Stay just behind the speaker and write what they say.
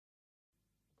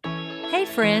Hey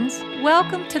friends,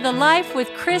 welcome to the Life with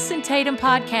Chris and Tatum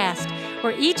podcast,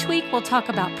 where each week we'll talk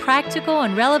about practical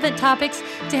and relevant topics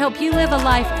to help you live a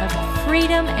life of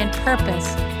freedom and purpose.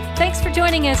 Thanks for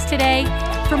joining us today.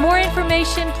 For more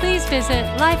information, please visit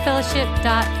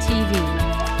lifefellowship.tv.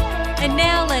 And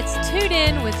now let's tune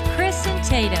in with Chris and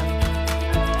Tatum.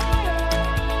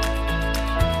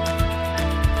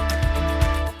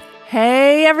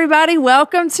 Hey everybody,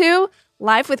 welcome to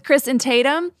Life with Chris and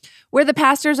Tatum. We're the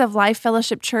pastors of Life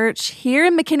Fellowship Church here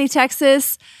in McKinney,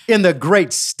 Texas. In the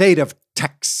great state of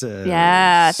Texas.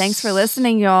 Yeah, thanks for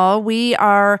listening, y'all. We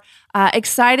are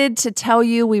excited to tell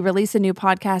you we release a new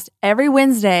podcast every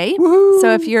Wednesday. Woo-hoo.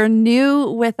 So if you're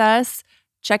new with us,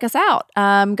 check us out.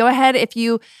 Go ahead if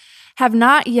you have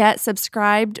not yet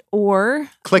subscribed or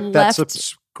Click that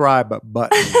subscribe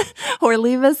button. or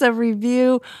leave us a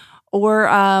review or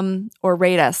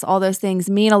rate us. All those things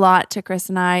mean a lot to Chris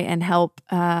and I and help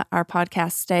our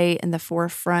podcast stay in the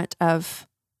forefront of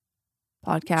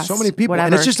podcasts. So many people. Whatever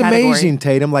And it's just category. amazing,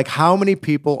 Tatum, like how many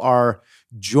people are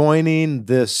joining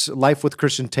this Life with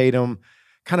Chris and Tatum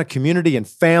kind of community and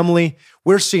family.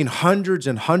 We're seeing hundreds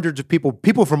and hundreds of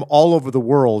people from all over the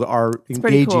world are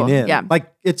engaging cool. in. Yeah.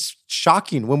 Like it's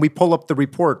shocking when we pull up the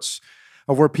reports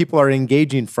of where people are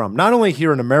engaging from, not only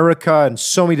here in America and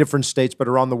so many different states, but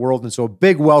around the world. And so a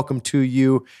big welcome to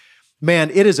you.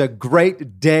 Man, it is a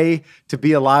great day to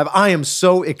be alive. I am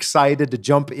so excited to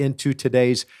jump into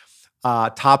today's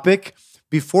topic.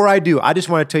 Before I do, I just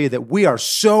want to tell you that we are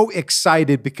so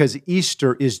excited because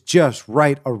Easter is just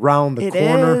right around the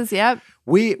corner. It is, yep.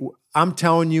 I'm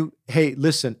telling you, hey,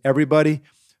 listen, everybody,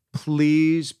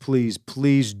 please, please,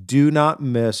 please do not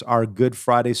miss our Good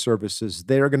Friday services.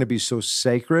 They are going to be so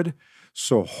sacred,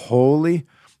 so holy.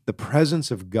 The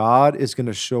presence of God is going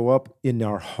to show up in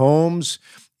our homes,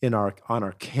 on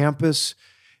our campus.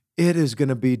 It is going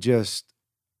to be just,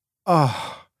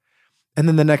 And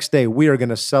then the next day, we are going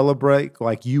to celebrate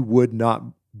like you would not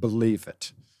believe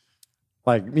it.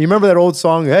 Like, you remember that old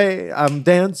song, Hey, I'm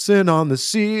dancing on the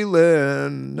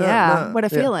ceiling. Yeah, what a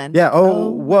feeling. Yeah,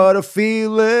 what a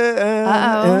feeling.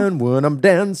 Uh-oh. And when I'm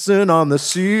dancing on the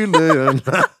ceiling.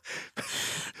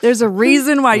 There's a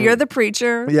reason why you're the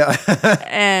preacher Yeah.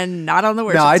 and not on the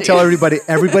worship Now, I team. tell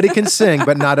everybody can sing,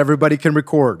 but not everybody can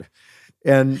record.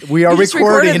 And we are You just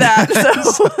recording. recorded that,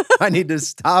 so. I need to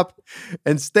stop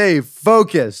and stay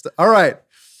focused. All right.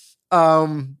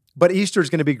 But Easter is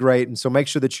going to be great. And so make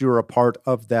sure that you're a part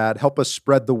of that. Help us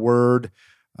spread the word.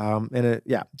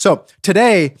 So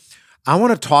today I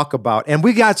want to talk about, and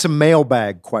we got some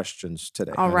mailbag questions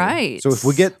today. All honey. right. So if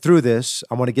we get through this,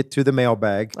 I want to get through the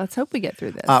mailbag. Let's hope we get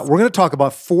through this. We're going to talk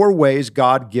about 4 ways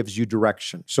God gives you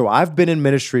direction. So I've been in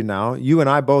ministry now, you and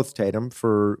I both, Tatum,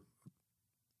 for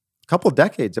a couple of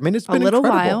decades. I mean, it's been a little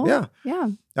incredible. while. Yeah.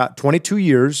 Yeah. 22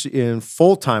 years in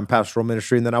full-time pastoral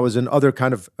ministry, and then I was in other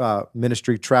kind of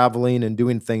ministry, traveling and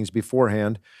doing things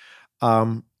beforehand.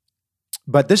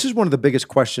 But this is one of the biggest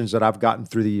questions that I've gotten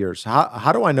through the years.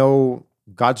 How do I know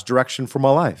God's direction for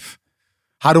my life?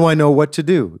 How do I know what to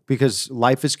do? Because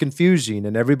life is confusing,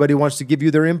 and everybody wants to give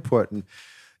you their input, and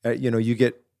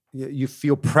you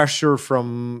feel pressure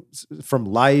from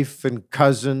life and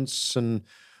cousins and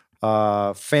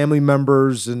family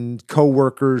members and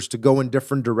coworkers to go in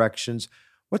different directions.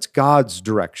 What's God's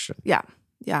direction? Yeah.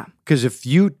 Yeah. Because if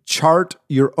you chart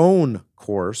your own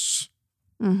course,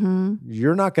 Mm-hmm.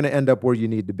 you're not going to end up where you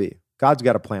need to be. God's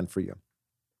got a plan for you.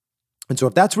 And so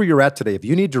if that's where you're at today, if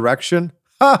you need direction,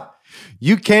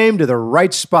 you came to the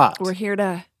right spot. We're here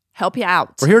to help you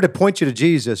out. We're here to point you to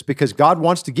Jesus because God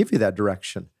wants to give you that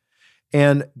direction.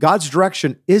 And God's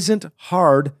direction isn't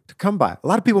hard to come by. A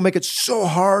lot of people make it so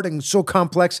hard and so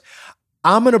complex.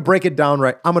 I'm going to break it down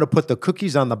right. I'm going to put the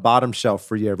cookies on the bottom shelf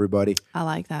for you, everybody. I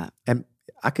like that. And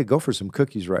I could go for some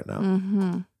cookies right now.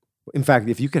 Mm-hmm. In fact,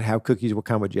 if you could have cookies, what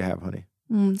kind would you have, honey?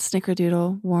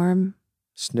 Snickerdoodle, warm.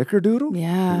 Snickerdoodle?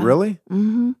 Yeah. Really?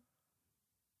 Mm-hmm.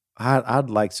 I'd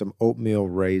like some oatmeal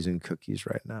raisin cookies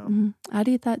right now. Mm-hmm. I'd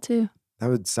eat that too. That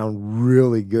would sound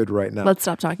really good right now. Let's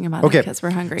stop talking about Okay. it because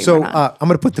we're hungry. So We're not. I'm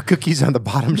going to put the cookies on the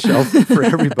bottom shelf for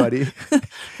everybody.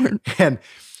 And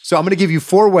so I'm going to give you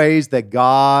 4 ways that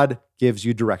God gives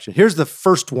you direction. Here's the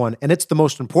first one, and it's the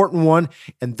most important one.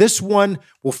 And this one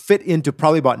will fit into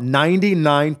probably about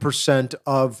 99%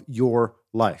 of your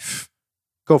life.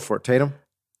 Go for it, Tatum.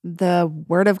 The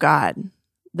Word of God,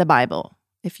 the Bible.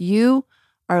 If you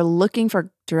are looking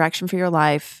for direction for your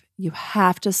life, we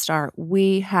have to start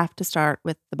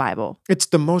with the Bible. It's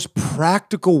the most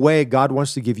practical way God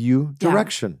wants to give you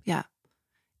direction.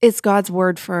 It's God's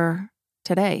word for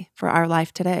today, for our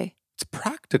life today. It's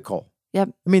practical. Yep.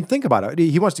 I mean, think about it.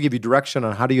 He wants to give you direction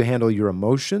on how do you handle your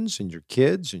emotions and your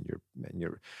kids and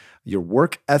your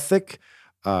work ethic.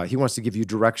 He wants to give you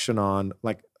direction on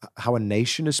like how a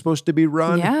nation is supposed to be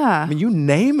run. Yeah. I mean, you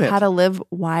name it. How to live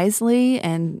wisely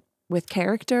and with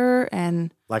character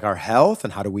and like our health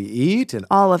and how do we eat and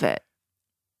all of it.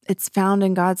 It's found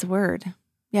in God's word.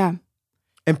 Yeah.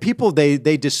 And people, they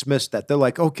dismiss that. They're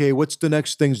like, okay, what's the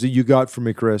next things that you got for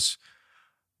me, Chris?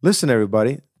 Listen,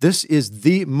 everybody, this is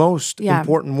the most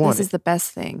important one. This is the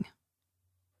best thing.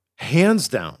 Hands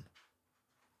down.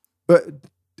 But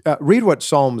read what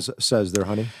Psalms says there,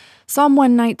 honey. Psalm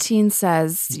 119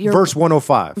 says... Verse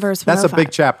 105. Verse 105. That's a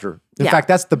big chapter. In fact,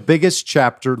 that's the biggest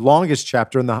chapter, longest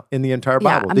chapter in the entire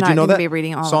Bible. I'm Did you know that? Be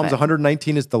reading all Psalms of it.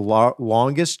 119 is the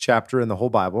longest chapter in the whole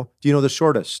Bible. Do you know the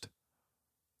shortest?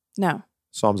 No.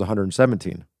 Psalms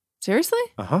 117. Seriously?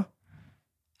 Uh-huh.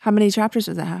 How many chapters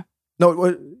does it have?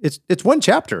 No, it's one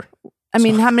chapter. I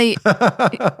mean, how many?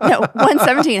 No,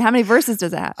 117. How many verses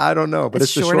does it have? I don't know, but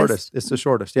it's the shortest. It's the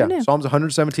shortest. Yeah. Psalms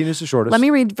 117 is the shortest. Let me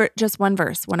read just one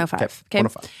verse, 105. Okay.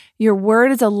 105. Your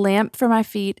word is a lamp for my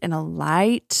feet and a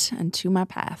light unto my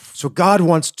path. So God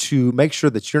wants to make sure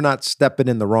that you're not stepping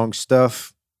in the wrong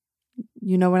stuff.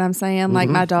 You know what I'm saying? Like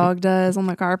my dog does on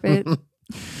the carpet.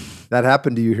 That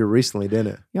happened to you here recently, didn't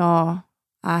it? Y'all,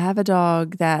 I have a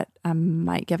dog that I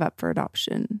might give up for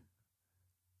adoption.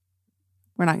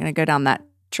 We're not going to go down that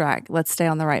track. Let's stay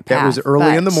on the right path. That was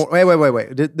early in the morning.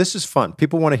 Wait. This is fun.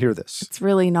 People want to hear this. It's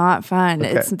really not fun.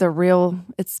 Okay.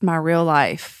 It's my real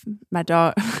life. My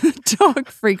dog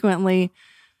frequently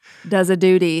does a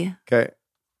duty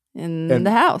in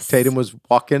the house. Tatum was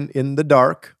walking in the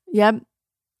dark. Yep.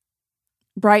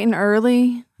 Bright and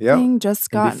early. Yep.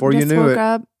 Just woke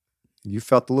up. You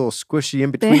felt a little squishy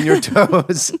in between your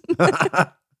toes.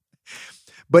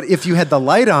 But if you had the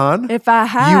light on, if I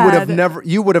had,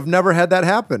 you would have never had that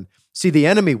happen. See, the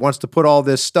enemy wants to put all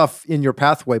this stuff in your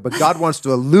pathway, but God wants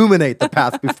to illuminate the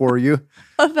path before you.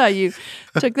 I thought you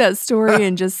took that story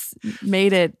and just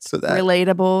made it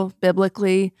relatable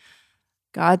biblically.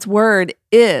 God's word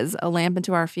is a lamp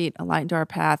unto our feet, a light unto our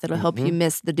path. It'll help you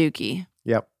miss the dookie.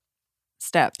 Yep.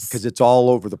 Steps. Because it's all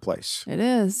over the place. It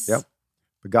is. Yep.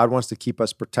 But God wants to keep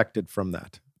us protected from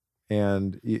that.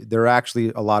 And there are actually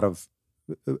a lot of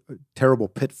terrible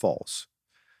pitfalls.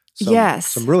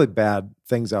 Some really bad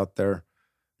things out there.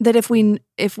 That if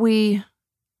we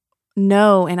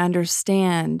know and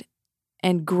understand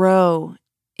and grow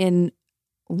in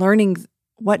learning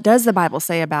what does the Bible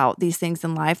say about these things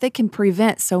in life, that can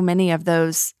prevent so many of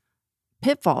those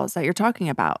pitfalls that you're talking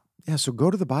about. Yeah, so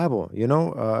go to the Bible.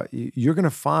 You're going to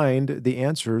find the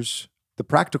answers, the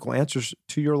practical answers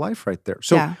to your life right there.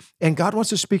 So, and God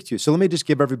wants to speak to you. So let me just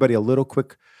give everybody a little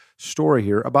quick story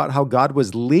here about how God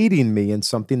was leading me in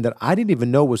something that I didn't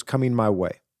even know was coming my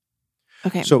way.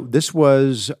 Okay. So this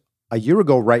was a year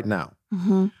ago right now.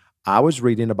 Mm-hmm. I was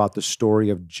reading about the story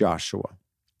of Joshua.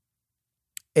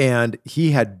 And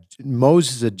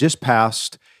Moses had just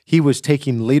passed. He was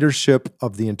taking leadership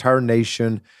of the entire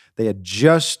nation. They had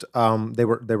just, they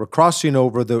were crossing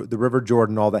over the River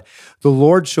Jordan, all that. The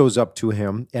Lord shows up to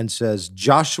him and says,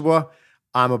 Joshua,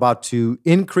 I'm about to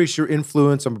increase your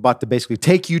influence. I'm about to basically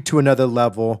take you to another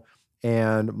level,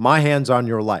 and my hand's on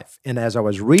your life. And as I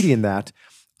was reading that,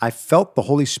 I felt the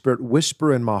Holy Spirit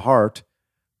whisper in my heart,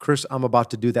 Chris, I'm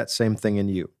about to do that same thing in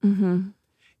you. Mm-hmm.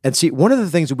 And see, one of the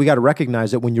things that we got to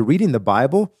recognize that when you're reading the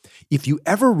Bible, if you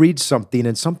ever read something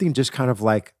and something just kind of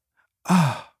like,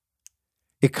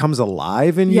 it comes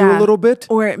alive in you a little bit.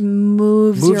 Or it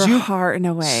moves your heart in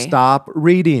a way. Stop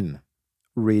reading.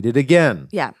 Read it again.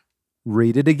 Yeah.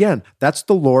 Read it again. That's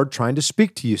the Lord trying to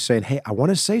speak to you, saying, hey, I want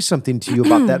to say something to you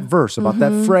about that verse, about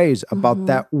that phrase, about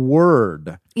that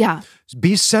word. Yeah.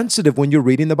 Be sensitive when you're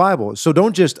reading the Bible. So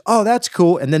don't just, that's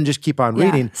cool, and then just keep on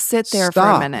reading. Sit there for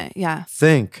a minute. Yeah.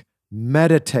 Think.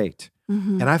 Meditate.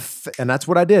 Mm-hmm. And that's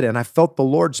what I did. And I felt the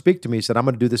Lord speak to me. He said, I'm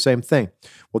going to do the same thing.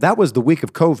 Well, that was the week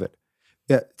of COVID.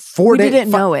 4 days. Didn't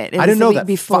know it. I didn't know that.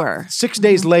 Before. 6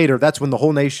 days later, that's when the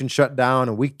whole nation shut down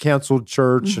and we canceled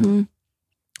church and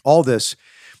all this.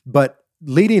 But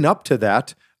leading up to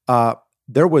that,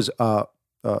 there was a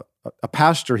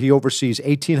pastor. He oversees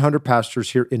 1,800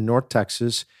 pastors here in North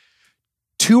Texas.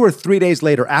 2 or 3 days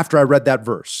later, after I read that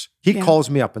verse, he calls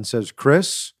me up and says,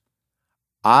 Chris,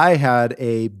 I had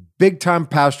a big-time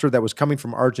pastor that was coming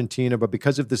from Argentina, but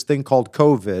because of this thing called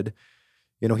COVID,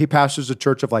 he pastors a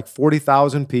church of like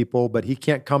 40,000 people, but he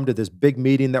can't come to this big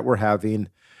meeting that we're having.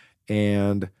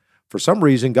 And for some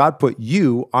reason, God put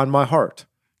you on my heart.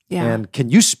 Yeah. And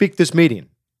can you speak this meeting?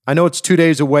 I know it's 2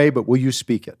 days away, but will you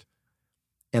speak it?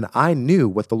 And I knew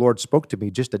what the Lord spoke to me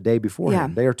just a day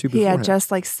beforehand, a day or two He beforehand. had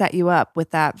just like set you up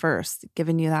with that verse,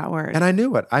 given you that word. And I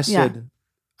knew it. I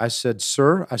said,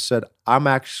 sir,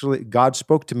 God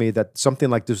spoke to me that something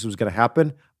like this was going to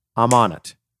happen. I'm on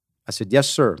it. I said, yes,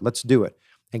 sir, let's do it.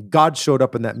 And God showed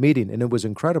up in that meeting, and it was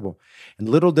incredible. And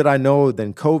little did I know,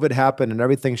 then COVID happened and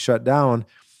everything shut down.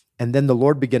 And then the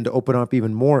Lord began to open up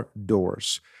even more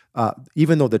doors.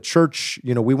 Even though the church,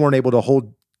 we weren't able to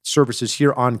hold services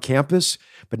here on campus,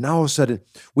 but now all of a sudden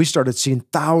we started seeing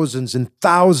thousands and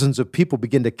thousands of people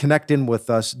begin to connect in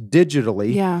with us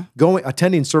digitally,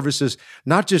 attending services,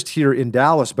 not just here in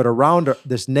Dallas, but around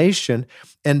this nation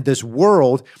and this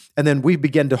world. And then we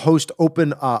began to host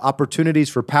open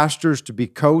opportunities for pastors to be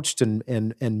coached and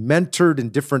mentored in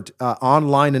different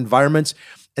online environments.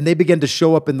 And they began to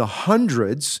show up in the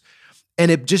hundreds. And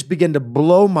it just began to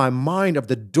blow my mind of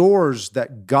the doors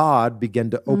that God began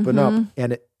to open up.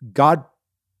 And God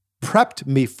prepped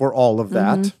me for all of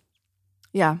that.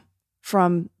 Yeah,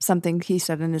 from something he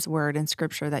said in his word and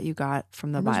scripture that you got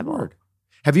from the Bible.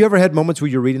 Have you ever had moments where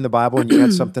you're reading the Bible and you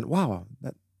had something, wow,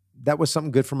 that was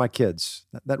something good for my kids.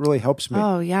 That really helps me.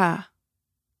 Oh, yeah.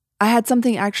 I had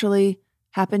something actually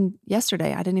happen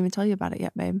yesterday. I didn't even tell you about it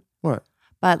yet, babe. What?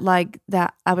 But like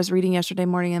that, I was reading yesterday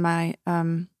morning in my...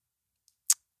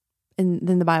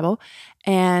 in the Bible,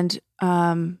 and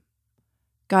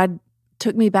God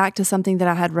took me back to something that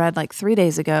I had read like 3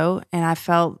 days ago, and I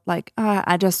felt like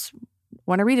I just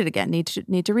want to read it again. Need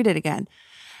to read it again.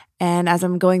 And as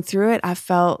I'm going through it, I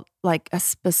felt like a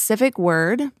specific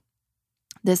word,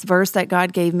 this verse that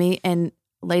God gave me, and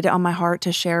laid it on my heart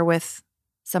to share with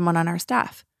someone on our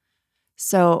staff.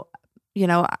 So,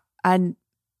 I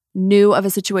knew of a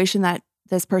situation that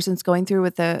this person's going through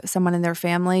with someone in their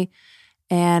family.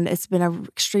 And it's been an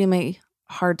extremely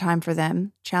hard time for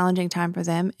them, challenging time for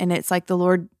them. And it's like the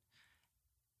Lord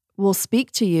will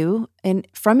speak to you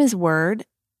from his word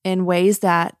in ways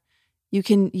that you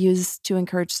can use to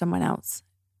encourage someone else.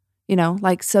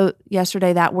 So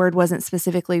yesterday that word wasn't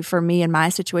specifically for me and my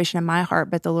situation in my heart,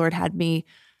 but the Lord had me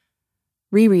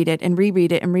reread it and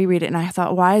reread it and reread it. And I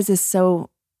thought, why is this so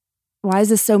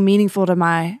meaningful to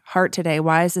my heart today?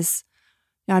 Why is this...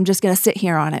 I'm just going to sit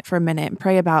here on it for a minute and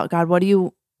pray about, God, what are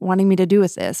you wanting me to do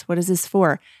with this? What is this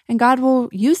for? And God will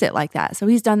use it like that. So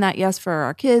he's done that, yes, for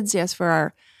our kids, yes, for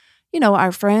our,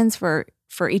 our friends, for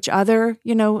each other.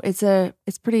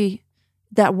 It's pretty,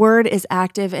 that word is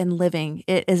active and living.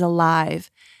 It is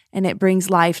alive, and it brings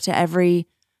life to every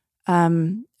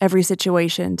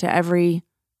situation, to every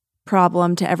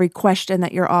problem, to every question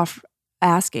that you're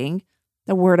asking.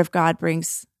 The word of God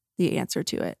brings the answer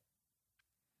to it.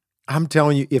 I'm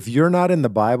telling you, if you're not in the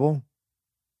Bible,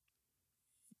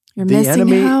 you're missing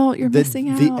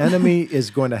out. The enemy is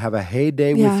going to have a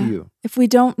heyday with you. If we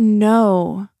don't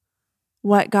know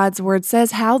what God's word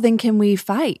says, how then can we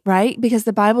fight, right? Because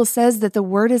the Bible says that the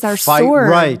word is our sword.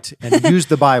 Fight right and use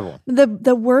the Bible.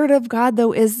 The word of God,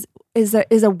 though, is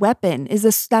a weapon.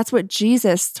 That's what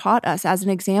Jesus taught us as an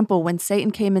example. When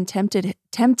Satan came and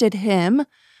tempted him,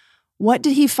 what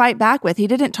did he fight back with? He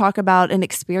didn't talk about an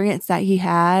experience that he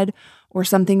had or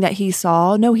something that he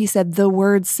saw. No, he said, the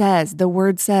word says, the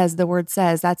word says, the word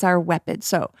says. That's our weapon.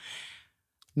 So,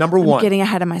 number one, I'm getting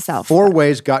ahead of myself. 4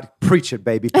 ways God, preach it,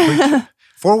 baby, preach it.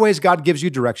 4 ways God gives you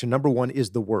direction. Number 1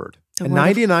 is the word. And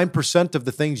 99% of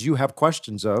the things you have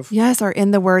questions of. Yes, are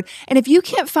in the word. And if you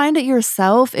can't find it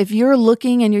yourself, if you're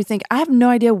looking and you think, I have no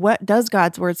idea what does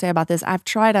God's word say about this. I've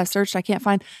tried, I've searched, I can't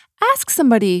find. Ask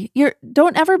somebody.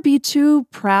 Don't ever be too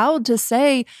proud to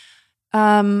say,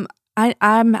 I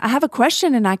have a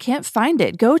question and I can't find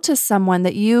it. Go to someone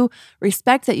that you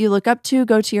respect, that you look up to.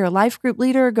 Go to your life group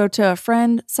leader. Go to a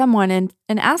friend, someone, and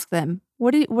ask them.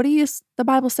 What do the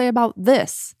Bible say about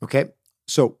this? Okay.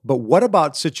 So, but what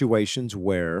about situations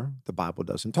where the Bible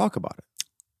doesn't talk about it?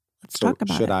 Let's talk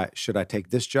about it. Should I take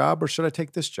this job or should I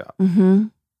take this job? Mm-hmm.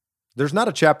 There's not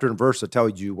a chapter and verse that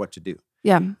tells you what to do.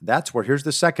 Yeah. That's where, here's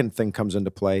the second thing comes into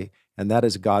play, and that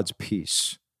is God's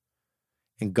peace.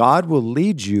 And God will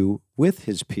lead you with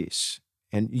his peace.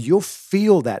 And you'll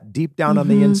feel that deep down on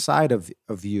the inside of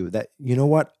you that, you know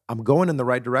what, I'm going in the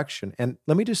right direction. And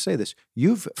let me just say this,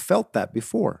 you've felt that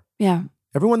before. Yeah.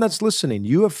 Everyone that's listening,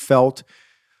 you have felt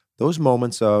those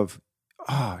moments of,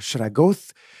 should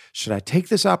I take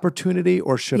this opportunity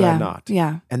or should I not?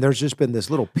 Yeah. And there's just been this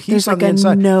little peace on like the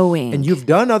inside. Knowing. And you've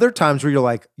done other times where you're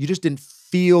like, you just didn't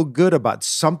feel good about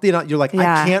something. You're like,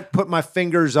 I can't put my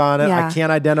fingers on it. Yeah. I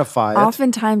can't identify it.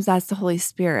 Oftentimes that's the Holy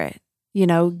Spirit,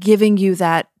 giving you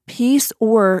that peace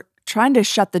or trying to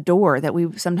shut the door that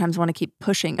we sometimes want to keep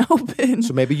pushing open.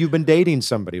 So maybe you've been dating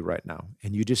somebody right now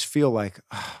and you just feel like,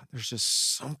 there's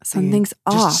just something's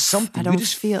off. Something. I don't you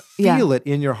just feel it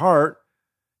in your heart.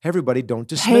 Everybody, don't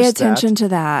dismiss Pay attention to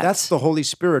that. That's the Holy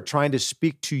Spirit trying to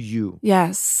speak to you.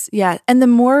 Yes. Yeah. And the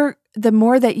more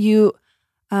that you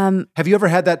have you ever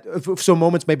had that? So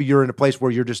moments, maybe you're in a place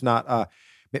where you're just not,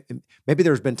 maybe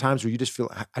there's been times where you just feel,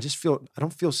 I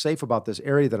don't feel safe about this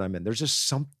area that I'm in. There's just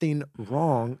something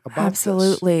wrong about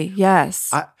absolutely. this.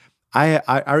 Yes.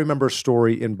 I remember a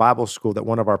story in Bible school that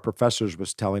one of our professors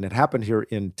was telling. It happened here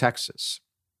in Texas.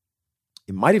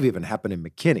 It might have even happened in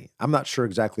McKinney. I'm not sure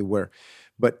exactly where,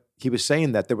 but he was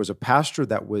saying that there was a pastor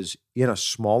that was in a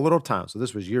small little town. So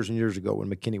this was years and years ago when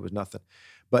McKinney was nothing.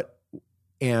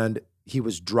 And he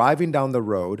was driving down the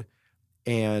road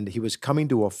and he was coming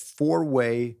to a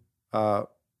 4-way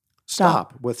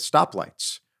stop with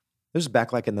stoplights. This is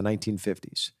back like in the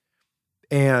 1950s.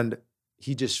 And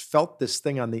he just felt this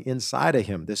thing on the inside of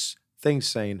him, this thing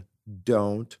saying,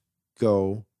 don't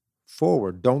go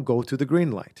forward. Don't go through the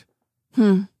green light.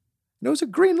 And it was a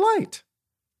green light.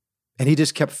 And he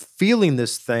just kept feeling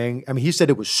this thing. I mean, he said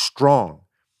it was strong.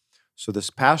 So this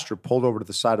pastor pulled over to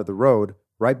the side of the road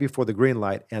right before the green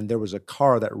light, and there was a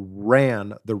car that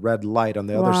ran the red light on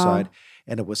the other side,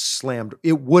 and it was slammed.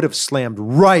 It would have slammed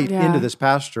right into this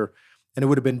pastor, and it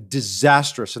would have been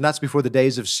disastrous. And that's before the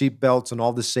days of seatbelts and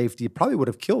all the safety. It probably would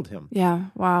have killed him. Yeah,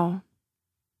 wow.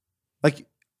 Like,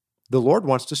 the Lord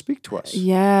wants to speak to us.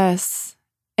 Yes.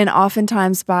 And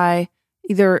oftentimes by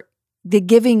either the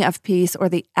giving of peace or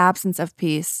the absence of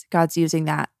peace, God's using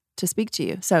that to speak to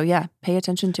you. So yeah, pay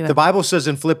attention to it. The Bible says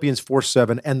in Philippians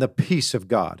 4:7, and the peace of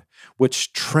God,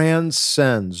 which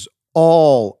transcends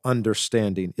all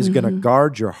understanding, is going to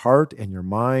guard your heart and your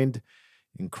mind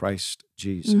in Christ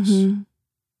Jesus.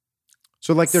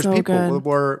 So like there's people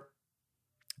where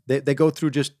they go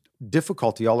through just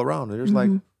difficulty all around. And there's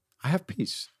like, I have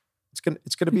peace. It's gonna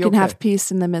be okay. You can have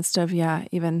peace in the midst of,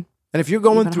 even. And if you're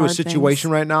going through a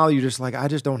situation things right now, you're just like, I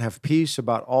just don't have peace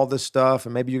about all this stuff.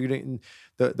 And maybe you're getting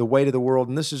the weight of the world.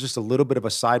 And this is just a little bit of a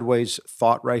sideways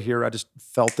thought right here. I just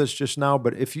felt this just now.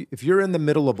 But if you're in the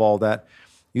middle of all that,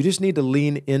 you just need to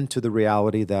lean into the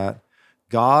reality that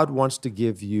God wants to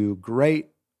give you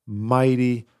great,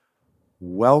 mighty,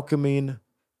 welcoming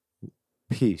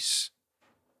peace.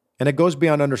 And it goes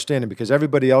beyond understanding because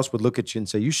everybody else would look at you and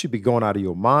say, you should be going out of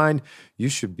your mind. You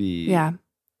should be. Yeah.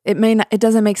 It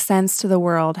doesn't make sense to the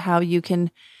world how you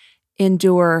can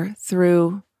endure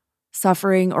through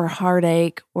suffering or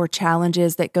heartache or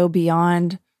challenges that go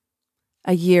beyond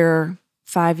a year,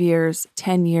 5 years,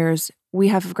 10 years. We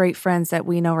have great friends that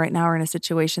we know right now are in a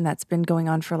situation that's been going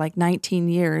on for like 19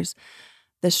 years.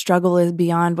 The struggle is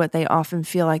beyond what they often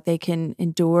feel like they can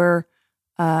endure.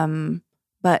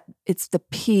 But it's the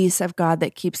peace of God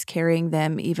that keeps carrying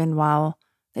them even while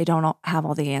they don't have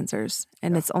all the answers.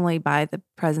 And it's only by the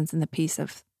presence and the peace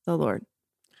of the Lord.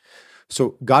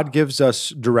 So God gives us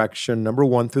direction, number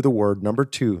 1, through the word, number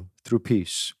 2, through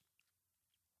peace.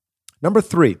 Number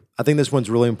 3, I think this one's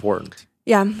really important.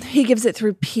 Yeah, he gives it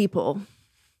through people.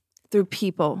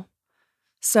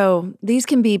 So these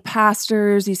can be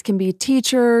pastors, these can be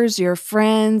teachers, your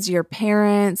friends, your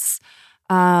parents,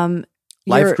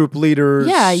 life group leaders.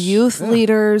 Yeah, youth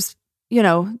leaders. He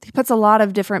puts a lot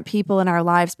of different people in our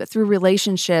lives, but through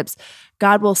relationships,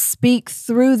 God will speak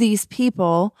through these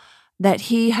people that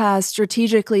he has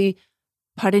strategically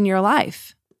put in your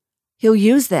life. He'll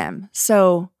use them.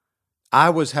 So I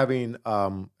was having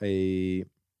there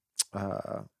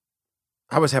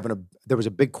was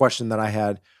a big question that I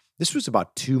had. This was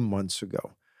about 2 months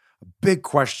ago. A big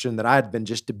question that I had been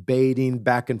just debating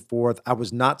back and forth. I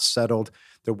was not settled.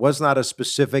 There was not a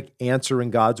specific answer in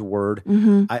God's word.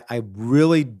 I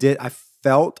really did. I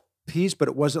felt peace, but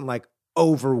it wasn't like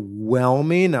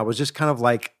overwhelming. I was just kind of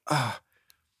like,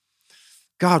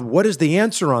 God, what is the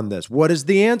answer on this? What is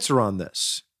the answer on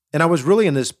this? And I was really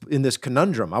in this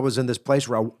conundrum. I was in this place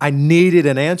where I needed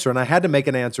an answer, and I had to make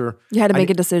an answer. You had to make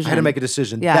a decision. I had to make a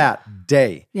decision that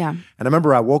day. Yeah. And I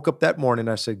remember I woke up that morning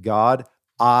and I said, God,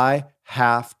 I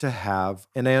have to have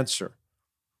an answer.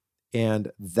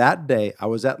 And that day, I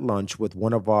was at lunch with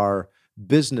one of our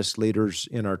business leaders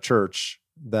in our church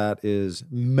that is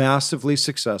massively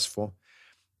successful.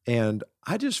 And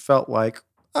I just felt like,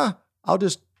 I'll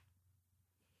just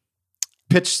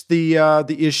pitch the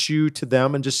issue to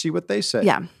them and just see what they say.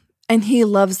 Yeah. And he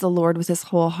loves the Lord with his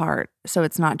whole heart. So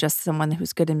it's not just someone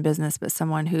who's good in business, but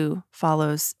someone who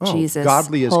follows Jesus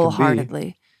godly as wholeheartedly. Can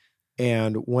be.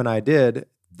 And when I did,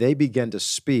 they began to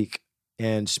speak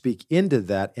into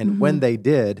that. And when they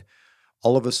did,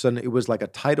 all of a sudden it was like a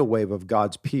tidal wave of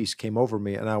God's peace came over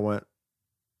me. And I went,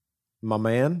 my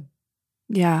man,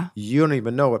 Yeah. you don't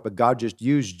even know it, but God just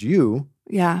used you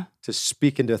Yeah. to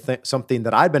speak into something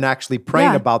that I'd been actually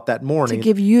praying Yeah. about that morning. To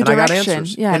give you and I got direction.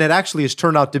 answers. Yeah. And it actually has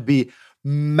turned out to be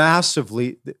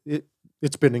massively,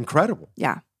 it's been incredible.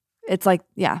 Yeah. It's like,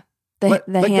 yeah, the Let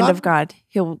hand God- of God.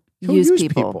 He'll He'll use use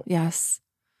people. people. Yes.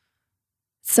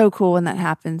 So cool when that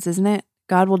happens, isn't it?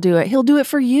 God will do it. He'll do it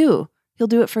for you. He'll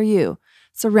do it for you.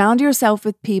 Surround yourself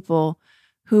with people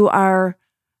who are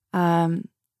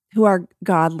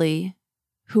godly,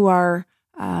 who are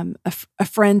a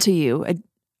friend to you,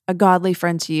 a godly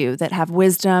friend to you, that have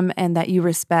wisdom and that you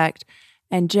respect,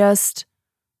 and just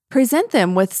present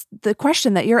them with the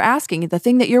question that you're asking, the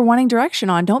thing that you're wanting direction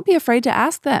on. Don't be afraid to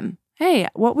ask them, hey,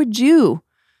 what would you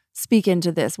speak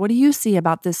into this? What do you see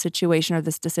about this situation or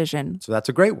this decision? So that's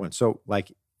a great one. So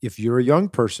like if you're a young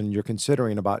person, you're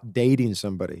considering about dating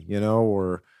somebody,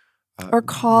 Or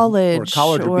college.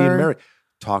 or being married,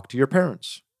 talk to your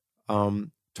parents.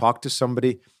 Talk to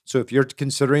somebody. So if you're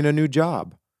considering a new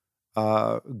job,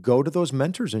 go to those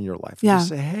mentors in your life and just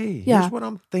say, hey, here's what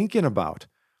I'm thinking about.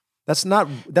 That's not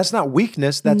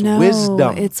weakness, that's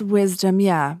wisdom. It's wisdom,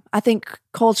 yeah. I think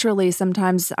culturally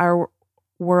sometimes our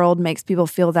world makes people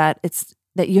feel that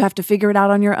that you have to figure it out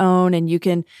on your own, and you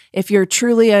can, if you're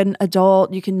truly an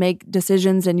adult, you can make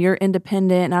decisions and you're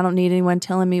independent and I don't need anyone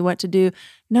telling me what to do.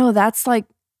 No, that's like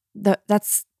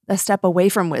that's a step away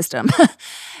from wisdom.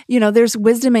 There's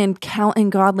wisdom and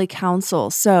godly counsel.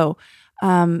 So,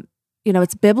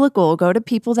 it's biblical. Go to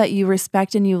people that you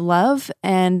respect and you love,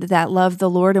 and that love the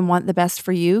Lord and want the best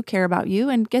for you, care about you,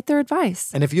 and get their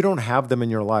advice. And if you don't have them in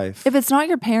your life, If it's not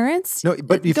your parents, no,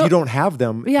 but if you don't have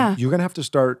them, Yeah. you're going to have to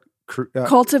start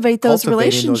cultivate those cultivating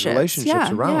relationships. those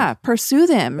relationships around. Yeah, pursue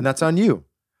them. And that's on you.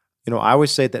 I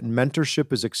always say that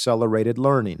mentorship is accelerated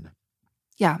learning.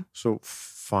 Yeah. So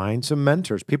find some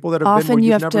mentors, people that have been where Often you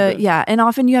you've have never to, been. yeah, and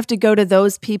often you have to go to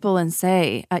those people and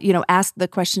say, ask the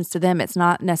questions to them. It's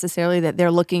not necessarily that they're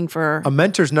looking for, A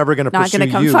mentor's never going to not pursue going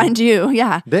to come you. find you.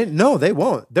 Yeah. They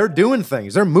won't. They're doing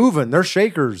things. They're moving. They're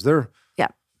shakers. Yeah.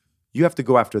 You have to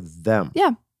go after them.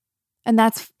 Yeah. And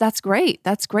that's great.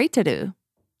 That's great to do.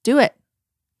 Do it.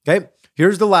 Okay.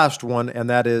 Here's the last one, and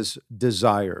that is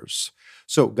desires.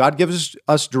 So God gives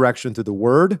us direction through the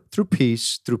word, through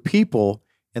peace, through people,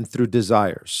 and through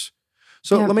desires.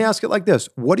 So Yeah. let me ask it like this.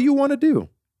 What do you want to do?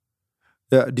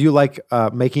 Do you like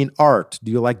making art?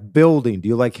 Do you like building? Do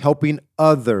you like helping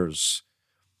others?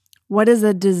 What is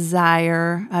a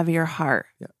desire of your heart?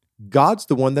 God's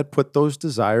the one that put those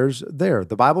desires there.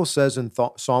 The Bible says in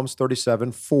Psalms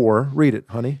 37:4, read it,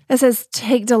 honey. It says,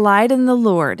 take delight in the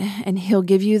Lord, and he'll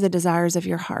give you the desires of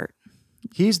your heart.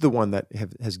 He's the one that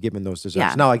has given those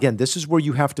desires. Yeah. Now, again, this is where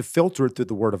you have to filter it through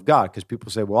the word of God, because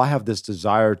people say, well, I have this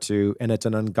desire to, and it's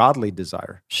an ungodly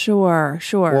desire. Sure.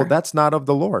 Well, that's not of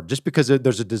the Lord. Just because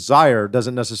there's a desire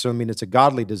doesn't necessarily mean it's a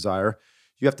godly desire.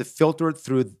 You have to filter it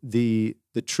through the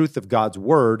truth of God's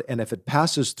word. And if it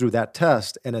passes through that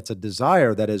test and it's a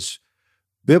desire that is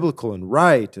biblical and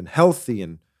right and healthy,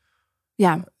 and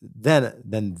Yeah.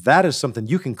 then that is something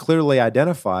you can clearly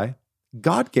identify.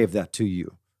 God gave that to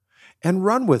you, and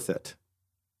run with it.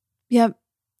 Yep.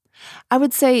 I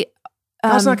would say,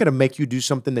 God's not going to make you do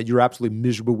something that you're absolutely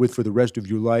miserable with for the rest of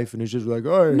your life. And it's just like,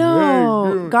 oh,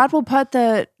 no, God will put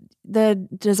the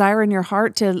desire in your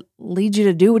heart to lead you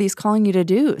to do what he's calling you to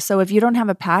do. So if you don't have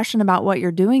a passion about what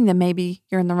you're doing, then maybe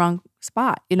you're in the wrong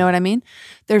spot. You know what I mean?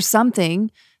 There's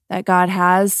something that God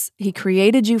he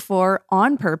created you for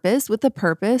on purpose, with a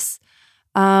purpose.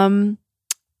 And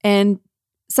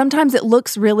sometimes it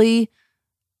looks really,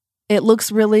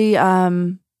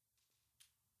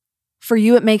 for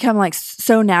you, it may come like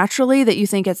so naturally that you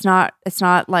think it's not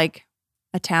like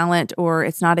a talent or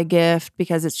it's not a gift,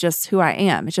 because it's just who I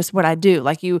am. It's just what I do.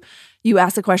 Like you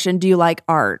ask the question, do you like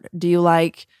art? Do you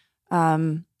like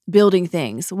building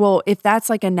things? Well, if that's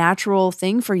like a natural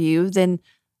thing for you, then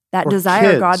that Or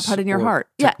desire God kids, put in your or heart.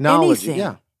 technology, Yeah, anything.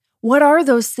 yeah. What are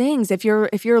those things? If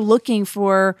you're looking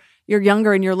for, you're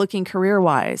younger and you're looking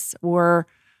career-wise, or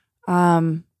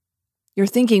you're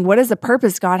thinking, what is the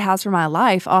purpose God has for my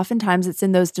life? Oftentimes it's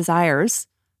in those desires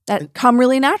that come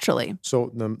really naturally.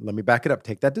 So let me back it up.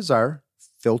 Take that desire,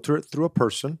 filter it through a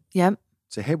person. Yep.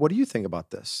 Say, hey, what do you think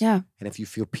about this? Yeah. And if you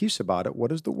feel peace about it,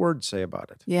 what does the word say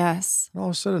about it? Yes. And all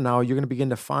of a sudden now you're going to begin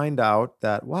to find out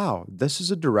that, wow, this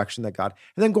is a direction that God,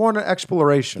 and then go on an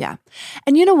exploration. Yeah.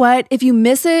 And you know what? If you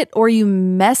miss it or you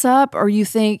mess up or you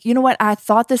think, you know what, I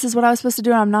thought this is what I was supposed to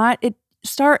do and I'm not,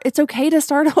 it's okay to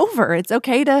start over. It's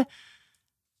okay to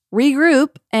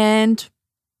regroup and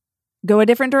go a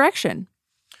different direction.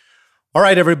 All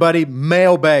right, everybody,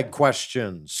 mailbag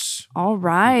questions. All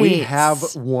right. We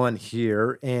have one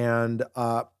here, and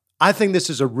I think this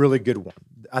is a really good one.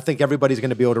 I think everybody's going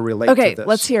to be able to relate to this. Okay,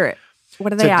 let's hear it. What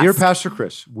do So, they ask? Dear Pastor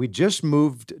Chris, we just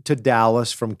moved to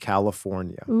Dallas from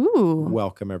California. Ooh.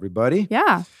 Welcome, everybody.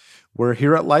 Yeah. We're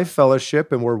here at Life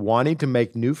Fellowship, and we're wanting to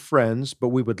make new friends, but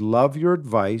we would love your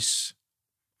advice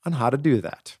on how to do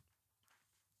that.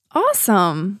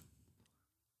 Awesome.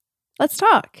 Let's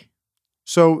talk.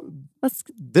 So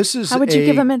this is How would you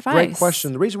give them advice? Great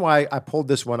question. The reason why I pulled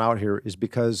this one out here is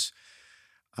because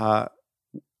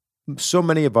so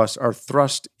many of us are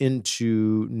thrust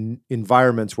into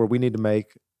environments where we need to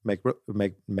make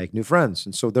new friends,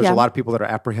 and so there's a lot of people that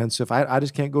are apprehensive. I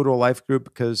just can't go to a life group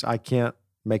because I can't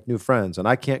make new friends, and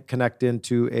I can't connect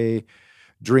into a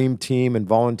dream team and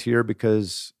volunteer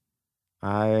because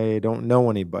I don't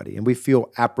know anybody, and we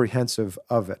feel apprehensive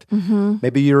of it. Mm-hmm.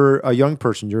 Maybe you're a young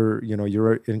person, you're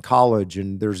in college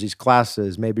and there's these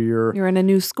classes. Maybe you're in a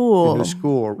new school.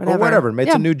 Or whatever.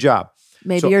 It's a new job.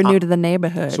 Maybe you're new to the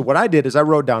neighborhood. So what I did is I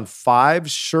wrote down 5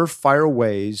 surefire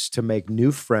ways to make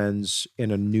new friends in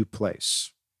a new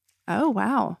place. Oh,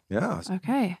 wow. Yeah.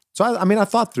 Okay. So I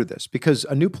thought through this because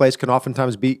a new place can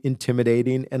oftentimes be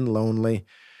intimidating and lonely,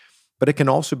 but it can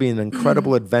also be an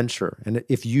incredible adventure. And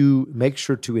if you make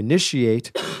sure to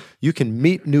initiate, you can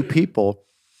meet new people.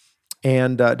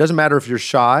 And it doesn't matter if you're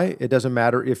shy. It doesn't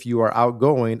matter if you are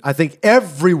outgoing. I think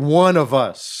every one of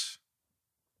us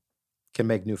can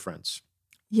make new friends.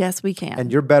 Yes, we can.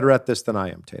 And you're better at this than I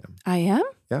am, Tatum. I am?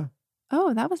 Yeah.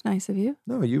 Oh, that was nice of you.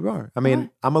 No, you are. I mean,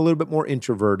 I'm a little bit more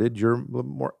introverted. You're a little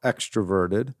more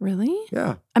extroverted. Really?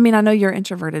 Yeah. I mean, I know you're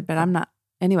introverted, but I'm not.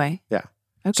 Anyway. Yeah.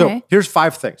 Okay. So here's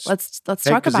 5 things. Let's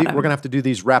talk about them. We're going to have to do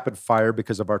these rapid fire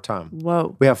because of our time.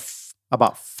 Whoa. We have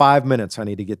about 5 minutes. I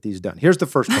need to get these done. Here's the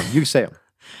first one. You say them.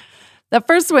 The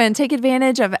first one, take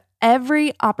advantage of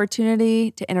every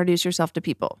opportunity to introduce yourself to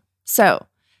people. So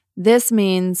this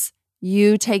means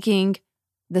you taking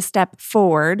the step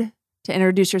forward to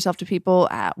introduce yourself to people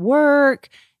at work,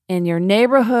 in your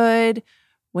neighborhood,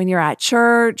 when you're at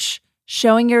church,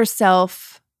 showing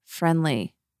yourself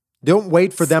friendly. Don't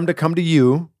wait for them to come to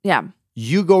you. Yeah.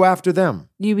 You go after them.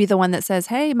 You be the one that says,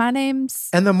 hey, my name's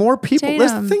And the more people, Tatum.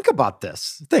 let's think about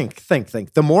this. Think.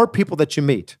 The more people that you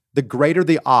meet, the greater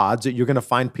the odds that you're going to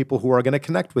find people who are going to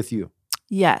connect with you.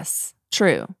 Yes,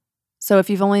 true. So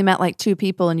if you've only met like 2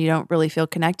 people and you don't really feel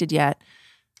connected yet,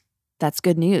 that's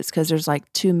good news because there's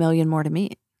like 2 million more to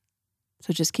meet.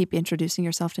 So just keep introducing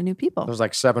yourself to new people. There's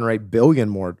like 7 or 8 billion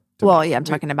more. Yeah, I'm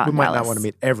talking about We might Dallas. not want to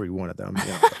meet every one of them.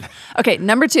 Yeah. Okay,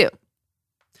 number 2.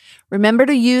 Remember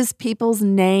to use people's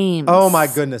names. Oh my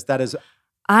goodness, that is.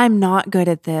 I'm not good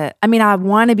at that. I mean, I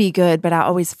want to be good, but I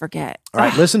always forget. All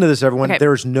right, listen to this, everyone. Okay.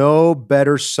 There's no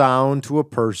better sound to a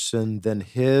person than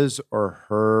his or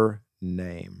her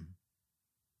name.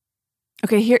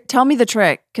 Okay, here, tell me the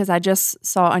trick because I just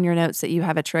saw on your notes that you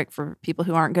have a trick for people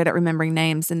who aren't good at remembering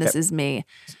names, and this is me.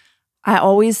 I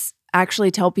always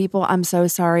actually tell people, I'm so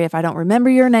sorry if I don't remember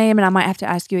your name, and I might have to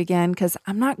ask you again because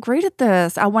I'm not great at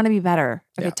this. I want to be better.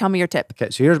 Okay, tell me your tip. Okay,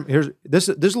 so here's this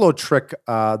is a little trick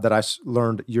that I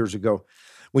learned years ago.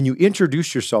 When you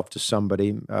introduce yourself to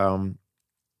somebody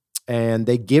and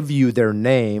they give you their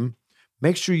name,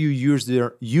 make sure you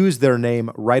use their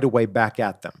name right away back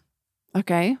at them.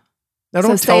 Okay. Now, So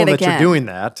don't say tell it them that again. you're doing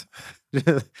that.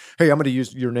 Hey, I'm going to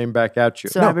use your name back at you.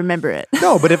 So I remember it.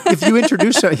 No, but if you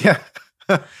introduce it, yeah.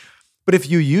 But if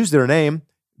you use their name,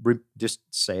 just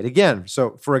say it again.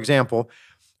 So, for example,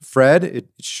 Fred, it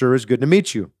sure is good to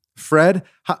meet you. Fred,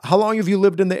 how long have you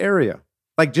lived in the area?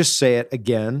 Like, just say it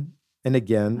again and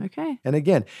again Okay. and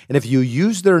again. And if you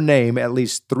use their name at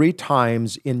least 3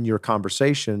 times in your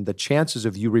conversation, the chances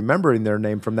of you remembering their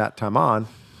name from that time on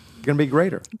are going to be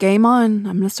greater. Game on.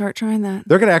 I'm going to start trying that.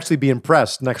 They're going to actually be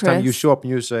impressed next time you Chris? show up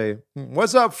and you say,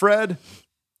 "What's up, Fred?"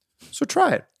 So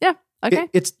try it. Yeah. Okay.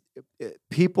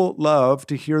 People love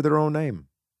to hear their own name.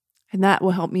 And that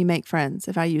will help me make friends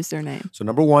if I use their name. So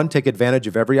number 1, take advantage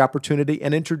of every opportunity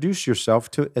and introduce yourself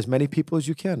to as many people as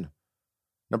you can.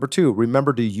 Number 2,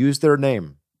 remember to use their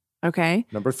name. Okay.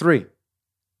 Number 3,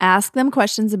 Ask them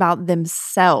questions about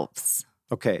themselves.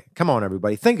 okay, come on,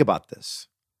 everybody. Think about this.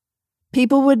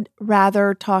 People would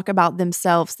rather talk about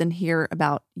themselves than hear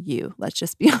about you. Let's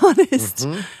just be honest.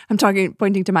 Mhm. I'm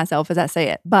pointing to myself as I say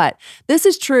it. But this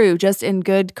is true just in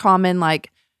good common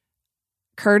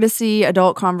courtesy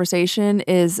adult conversation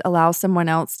is allow someone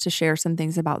else to share some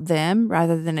things about them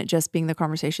rather than it just being the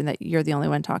conversation that you're the only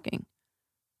one talking.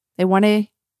 They want to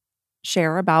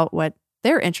share about what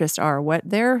their interests are, what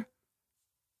their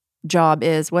job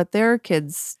is, what their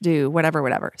kids do,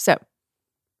 whatever. So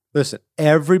Listen,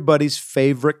 everybody's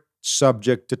favorite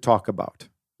subject to talk about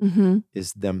Mm-hmm.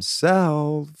 is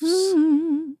themselves.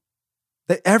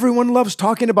 Everyone loves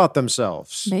talking about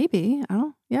themselves. Maybe. I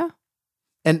don't. Yeah.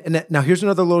 And now here's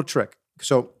another little trick.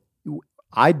 So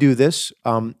I do this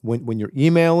when you're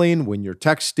emailing, when you're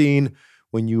texting,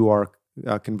 when you are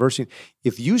conversing.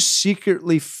 If you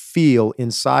secretly feel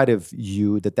inside of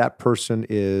you that person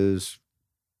is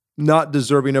not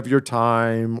deserving of your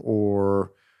time,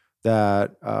 or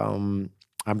that I'm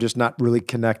just not really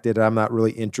connected, I'm not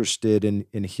really interested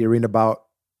in hearing about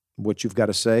what you've got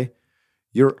to say,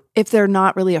 if they're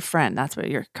not really a friend, that's what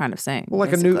you're kind of saying. well,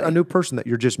 like basically. a new person that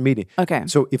you're just meeting. Okay.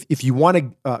 So if you want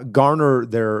to garner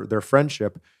their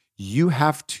friendship, you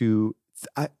have to.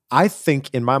 I think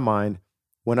in my mind,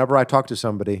 whenever I talk to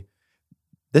somebody,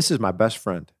 this is my best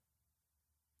friend.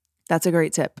 That's a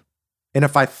great tip. And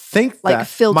if I think Like that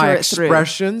filter my it through.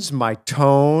 expressions, my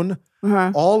tone,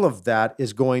 Uh-huh. all of that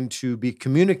is going to be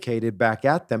communicated back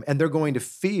at them, and they're going to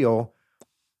feel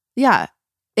Yeah.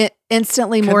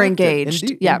 Instantly more connected,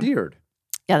 engaged. Yeah. endeared.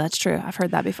 Yeah, that's true. I've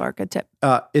heard that before. Good tip.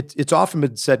 It's often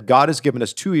been said God has given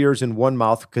us 2 ears and 1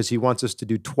 mouth because He wants us to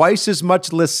do twice as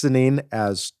much listening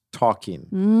as talking.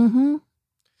 Mm-hmm.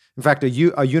 In fact, a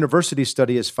university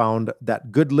study has found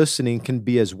that good listening can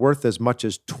be worth as much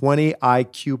as 20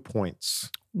 IQ points.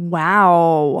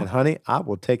 Wow. And honey, I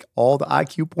will take all the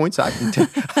IQ points I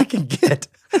can get.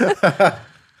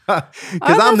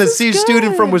 Because I'm the this C is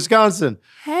student from good. Wisconsin.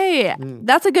 Hey,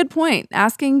 that's a good point.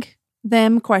 Asking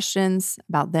them questions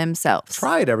about themselves.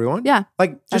 Try it, everyone. Yeah.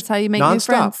 Like That's just how you make new nonstop.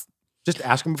 friends. Just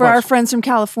ask them For our questions. friends from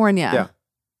California, Yeah.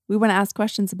 we want to ask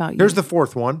questions about you. Here's the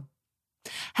fourth one.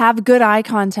 Have good eye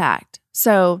contact.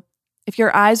 So if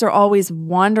your eyes are always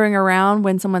wandering around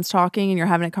when someone's talking and you're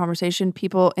having a conversation,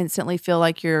 people instantly feel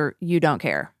like you don't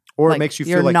care. Or Like, it makes you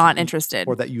you're feel like not interested.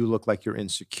 Or that you look like you're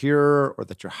insecure, or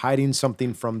that you're hiding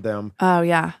something from them. Oh,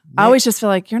 yeah. I always just feel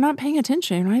like you're not paying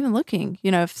attention. You're not even looking.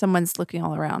 If someone's looking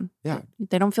all around. Yeah.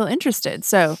 They don't feel interested.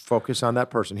 So Focus on that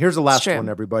person. Here's the last true. one,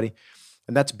 everybody.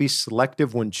 And that's be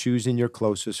selective when choosing your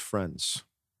closest friends.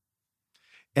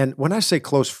 And when I say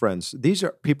close friends, these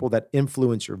are people that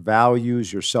influence your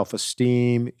values, your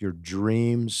self-esteem, your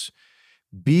dreams.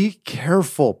 Be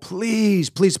careful, please,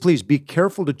 please, please be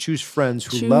careful to choose friends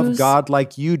who love Choose- God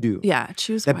like you do. yeah,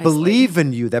 choose That wisely. believe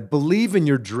in you, that believe in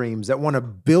your dreams, that want to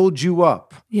build you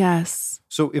up. Yes.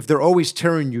 So if they're always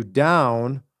tearing you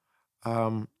down,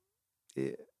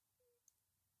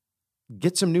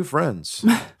 get some new friends.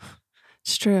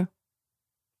 It's true.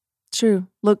 True.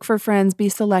 Look for friends. Be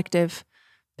selective.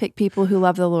 Pick people who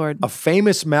love the Lord. A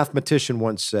famous mathematician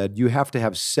once said, you have to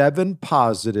have 7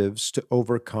 positives to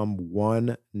overcome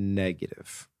 1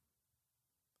 negative.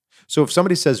 So if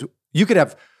somebody says, you could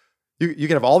have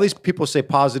all these people say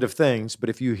positive things, but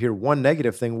if you hear 1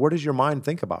 negative thing, what does your mind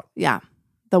think about? Yeah.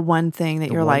 The one thing that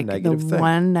The you're one like, the negative thing.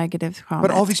 one negative comment.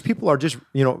 But all these people are just,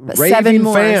 But raving 7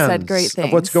 more fans said great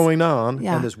of what's things. going on.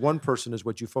 Yeah. And this one person is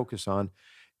what you focus on.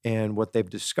 And what they've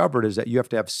discovered is that you have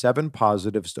to have 7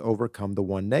 positives to overcome the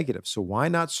 1 negative. So why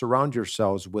not surround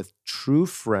yourselves with true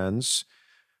friends?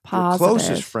 Your closest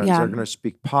Positive. friends Yeah. are going to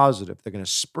speak positive. They're going to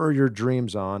spur your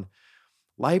dreams on.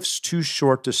 Life's too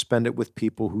short to spend it with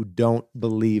people who don't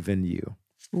believe in you.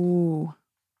 Ooh.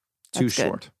 Too That's good.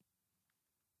 short.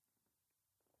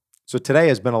 So today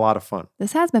has been a lot of fun.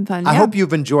 This has been fun. I yeah. hope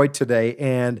you've enjoyed today.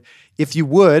 And if you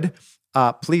would,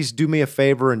 please do me a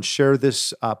favor and share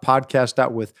this podcast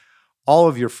out with all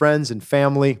of your friends and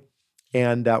family.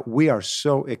 And we are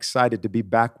so excited to be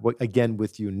back again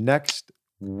with you next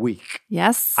week.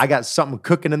 Yes. I got something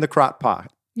cooking in the crock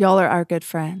pot. Y'all are our good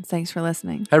friends. Thanks for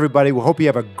listening. Everybody, we hope you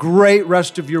have a great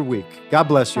rest of your week. God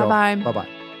bless you all. Bye-bye.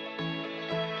 Bye-bye.